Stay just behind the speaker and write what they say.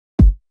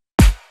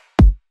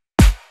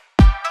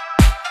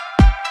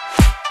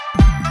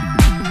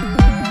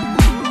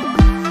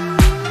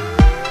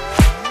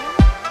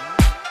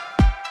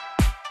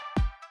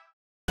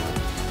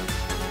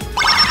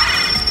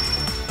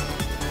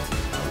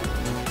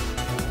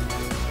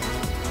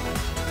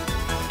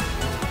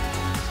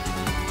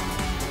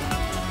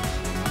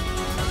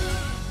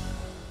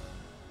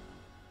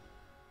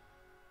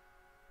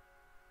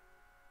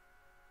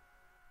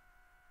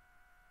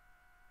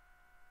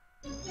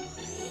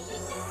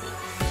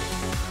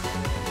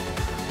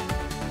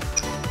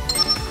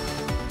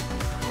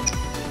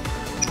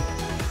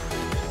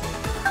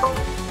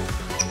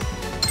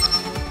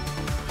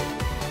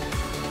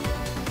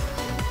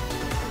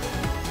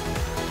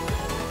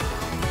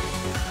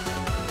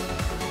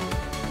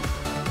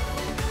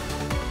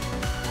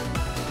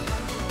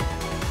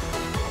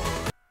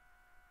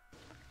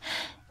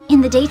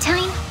In the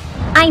daytime,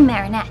 I'm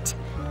Marinette.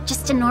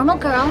 Just a normal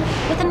girl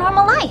with a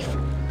normal life.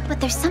 But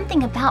there's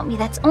something about me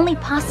that's only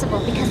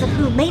possible because of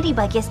who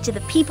Ladybug is to the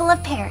people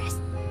of Paris.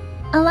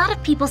 A lot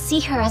of people see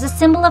her as a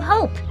symbol of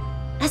hope,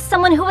 as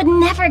someone who would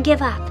never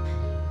give up.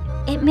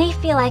 It may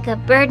feel like a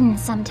burden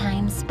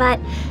sometimes, but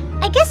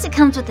I guess it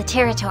comes with the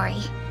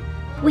territory.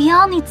 We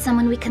all need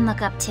someone we can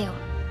look up to.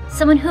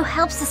 Someone who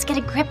helps us get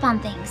a grip on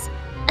things,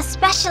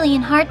 especially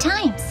in hard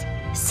times.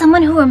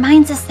 Someone who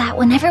reminds us that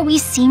whenever we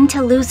seem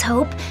to lose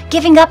hope,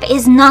 giving up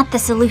is not the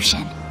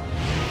solution.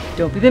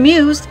 Don't be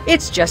bemused,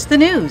 it's just the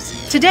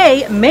news.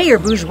 Today, Mayor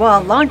Bourgeois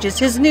launches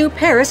his new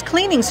Paris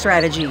cleaning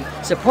strategy,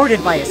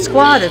 supported by a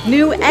squad of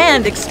new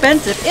and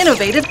expensive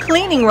innovative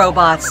cleaning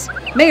robots.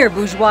 Mayor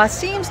Bourgeois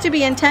seems to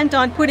be intent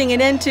on putting an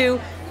end to,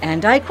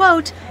 and I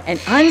quote, an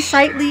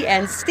unsightly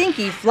and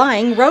stinky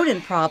flying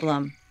rodent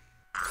problem.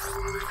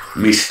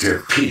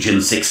 Mr.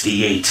 Pigeon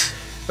 68,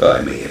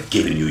 I may have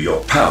given you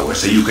your power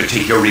so you could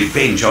take your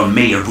revenge on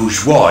Mayor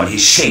Bourgeois and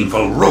his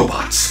shameful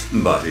robots.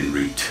 But in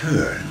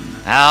return,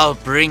 I'll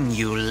bring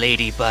you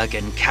Ladybug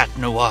and Cat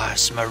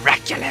Noir's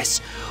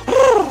Miraculous.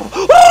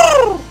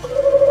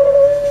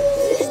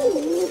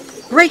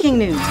 Breaking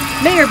news.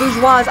 Mayor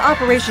Bourgeois'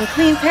 Operation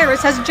Clean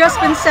Paris has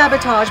just been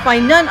sabotaged by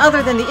none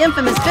other than the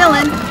infamous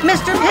villain,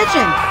 Mr.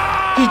 Pigeon.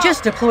 He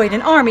just deployed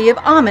an army of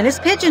ominous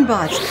pigeon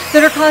bots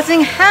that are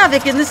causing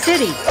havoc in the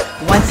city.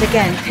 Once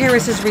again,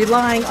 Paris is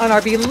relying on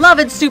our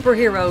beloved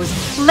superheroes,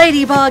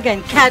 Ladybug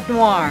and Cat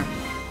Noir.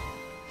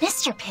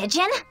 Mr.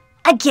 Pigeon?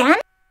 Again?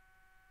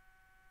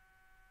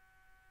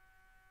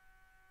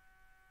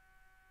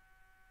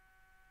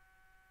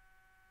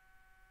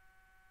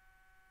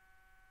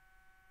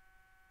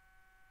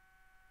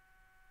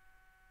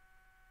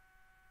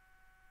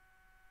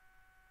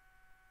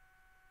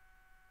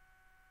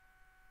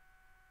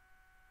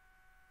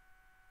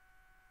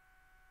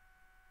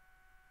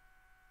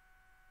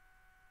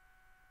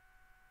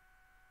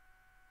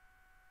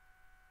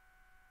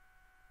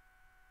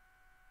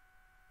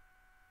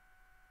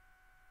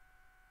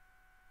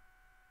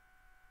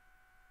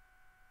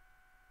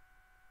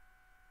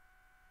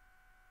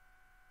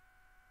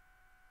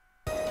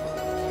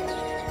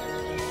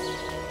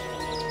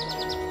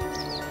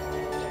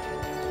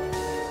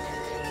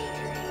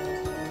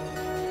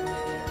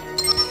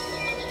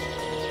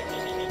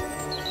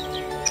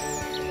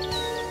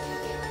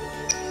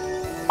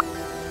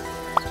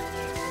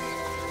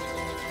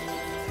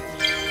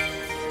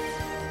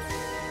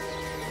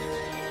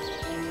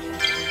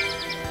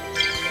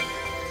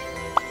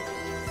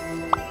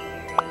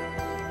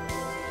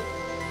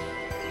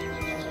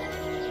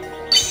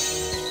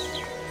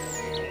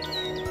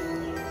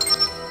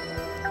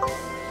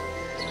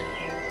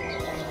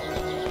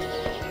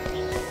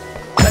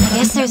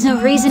 Guess there's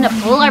no reason to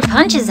pull our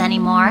punches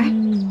anymore.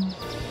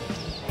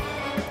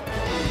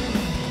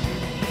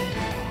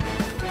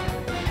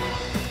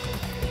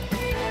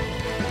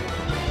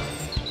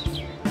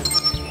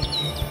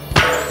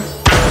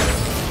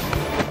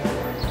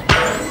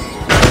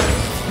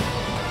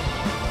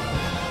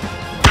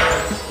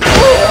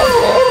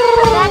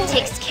 That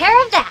takes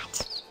care of that.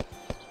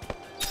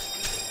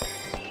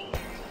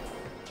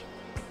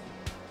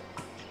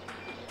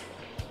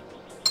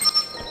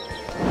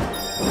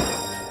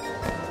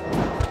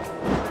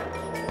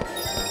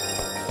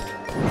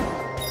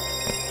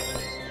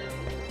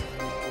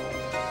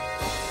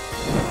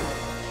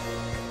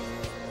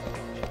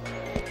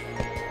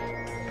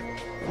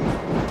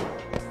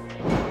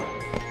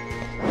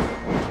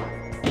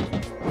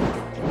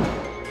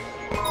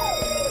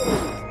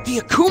 The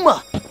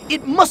Akuma!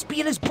 It must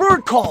be in his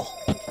bird call!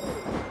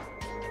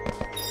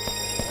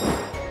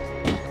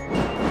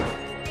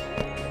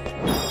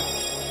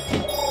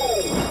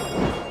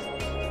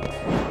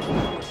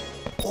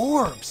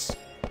 Orbs!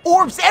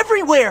 Orbs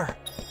everywhere!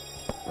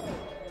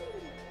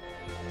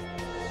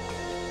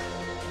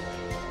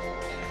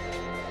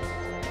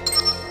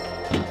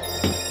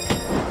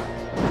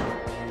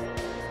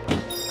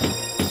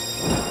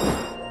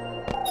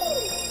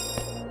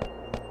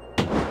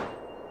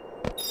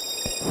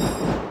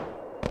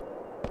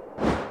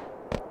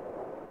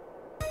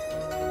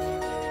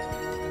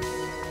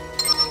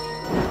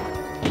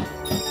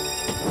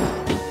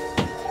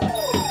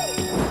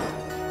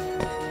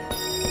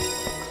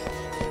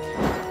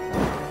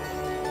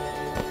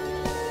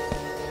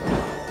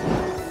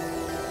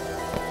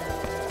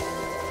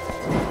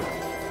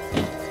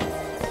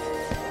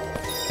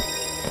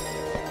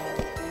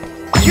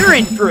 You're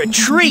in for a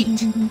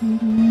treat!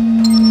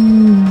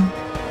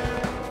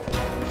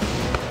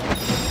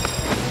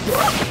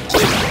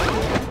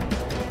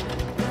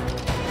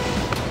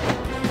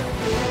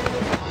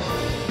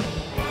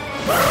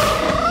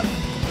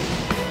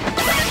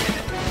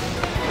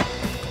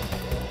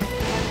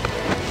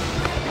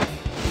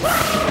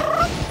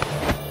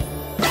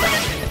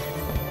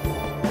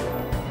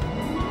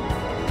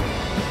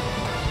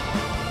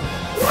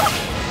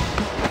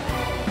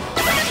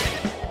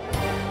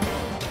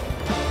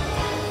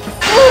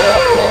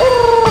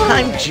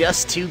 I'm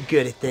just too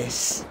good at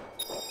this.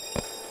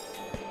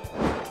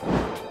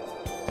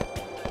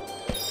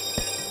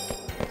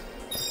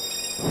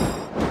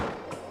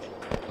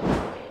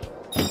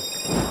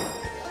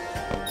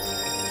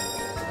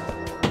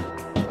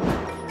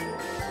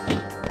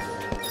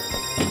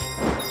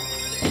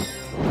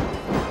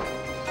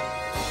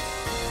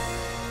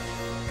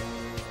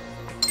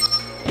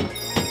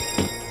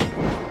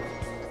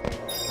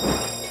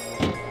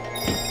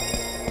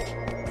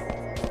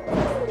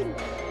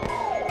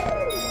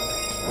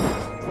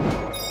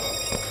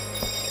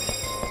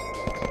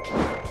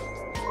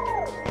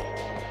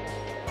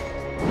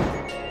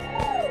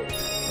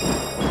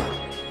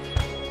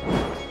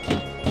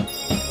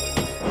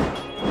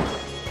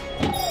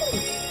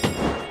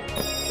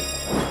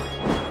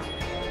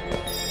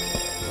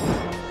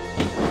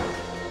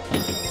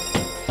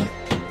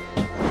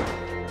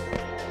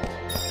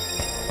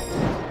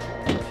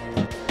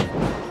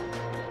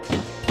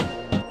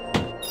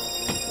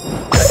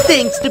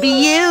 Sphinx to be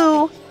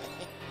you!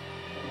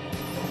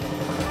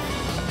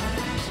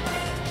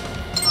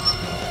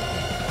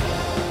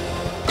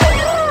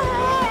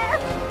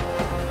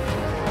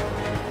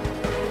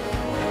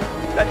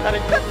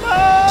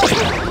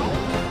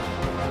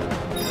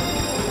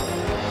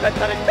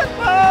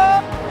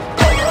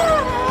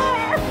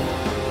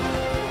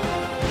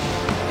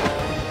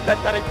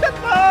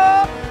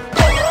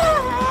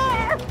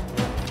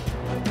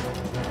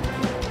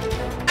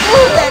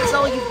 That's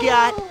all you've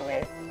got?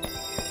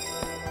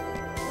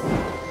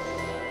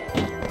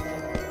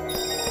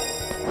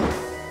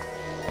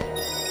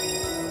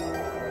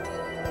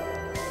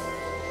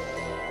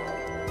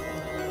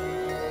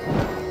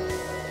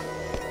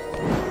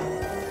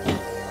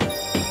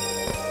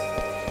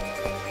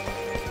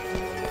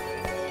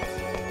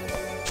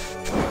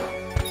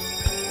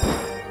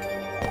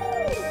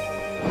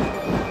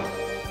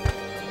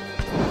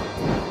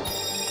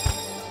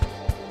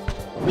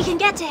 We can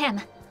get to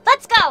him.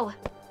 Let's go!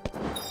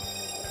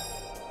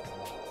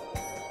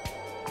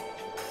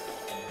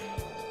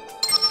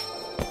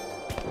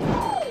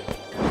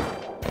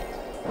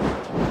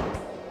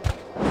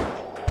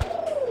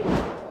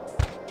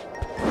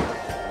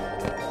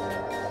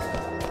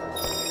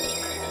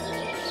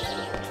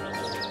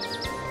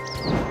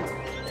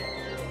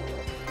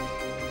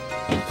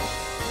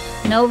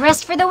 No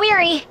rest for the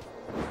weary.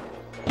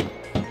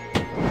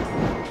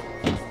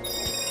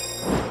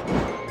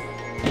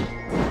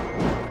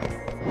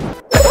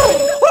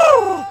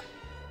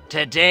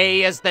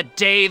 Today is the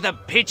day the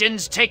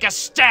pigeons take a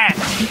stand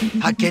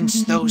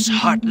against those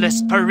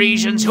heartless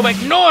Parisians who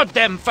ignored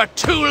them for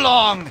too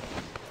long.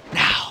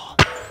 Now,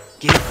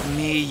 give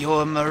me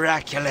your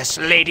miraculous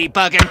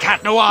Ladybug and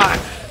Cat Noir,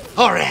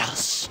 or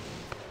else.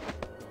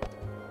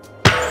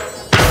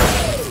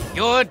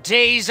 Your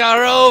days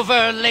are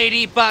over,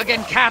 Ladybug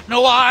and Cat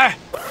Noir.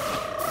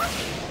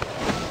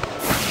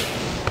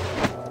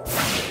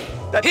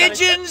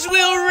 Pigeons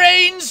will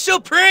reign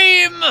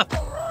supreme!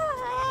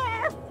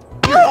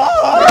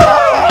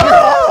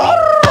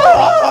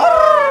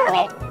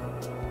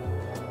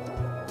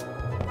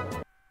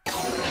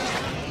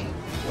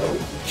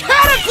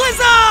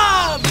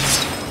 Cataclysm!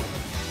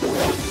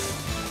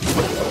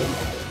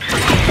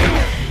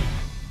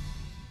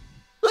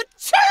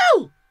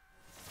 Achoo!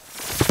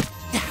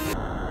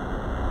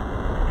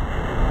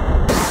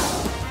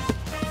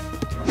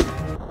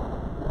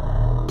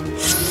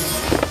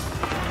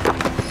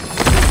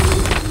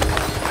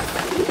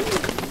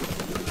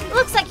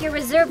 Looks like your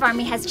reserve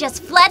army has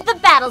just fled the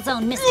battle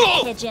zone,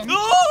 Mr. Pigeon.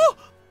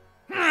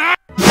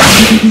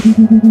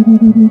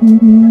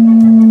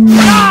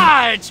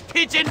 Charge,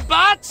 pigeon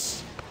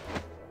butts!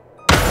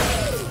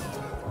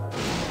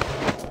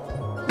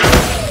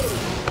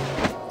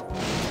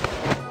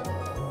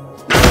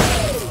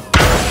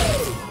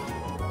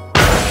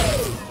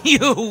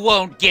 You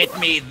won't get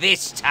me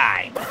this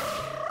time.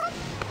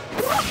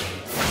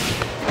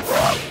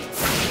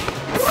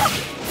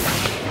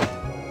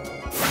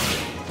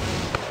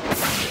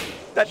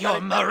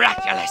 You're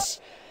miraculous.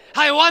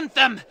 I want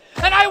them,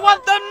 and I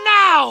want them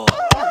now!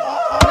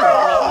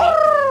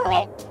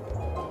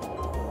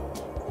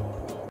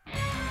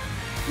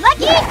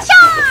 Lucky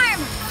Charm!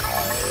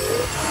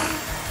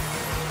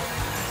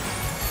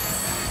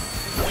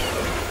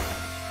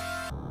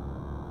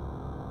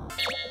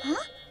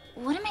 Huh?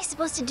 What am I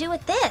supposed to do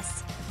with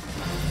this?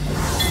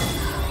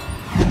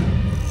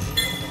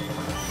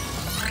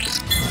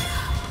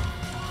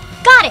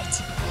 Got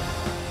it!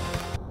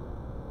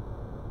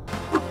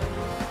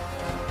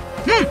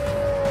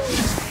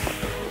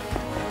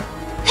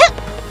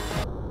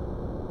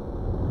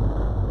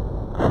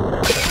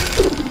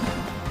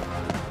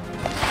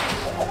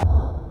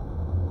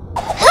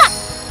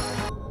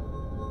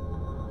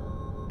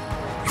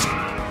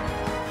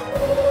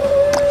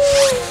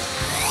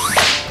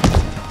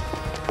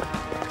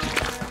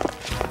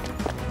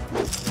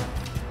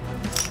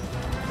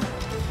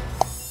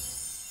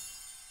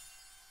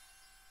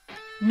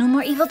 No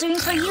more evil doing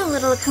for you,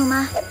 little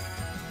Akuma.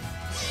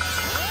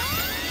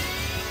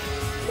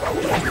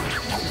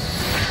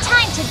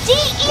 Time to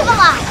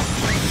de-evilize!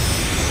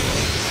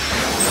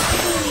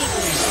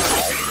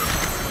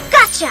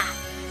 Gotcha!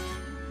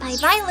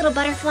 Bye-bye, little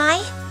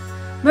butterfly.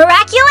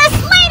 Miraculous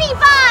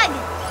Ladybug!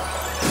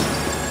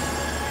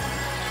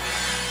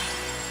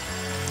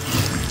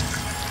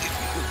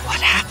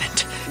 What happened?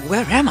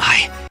 Where am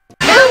I?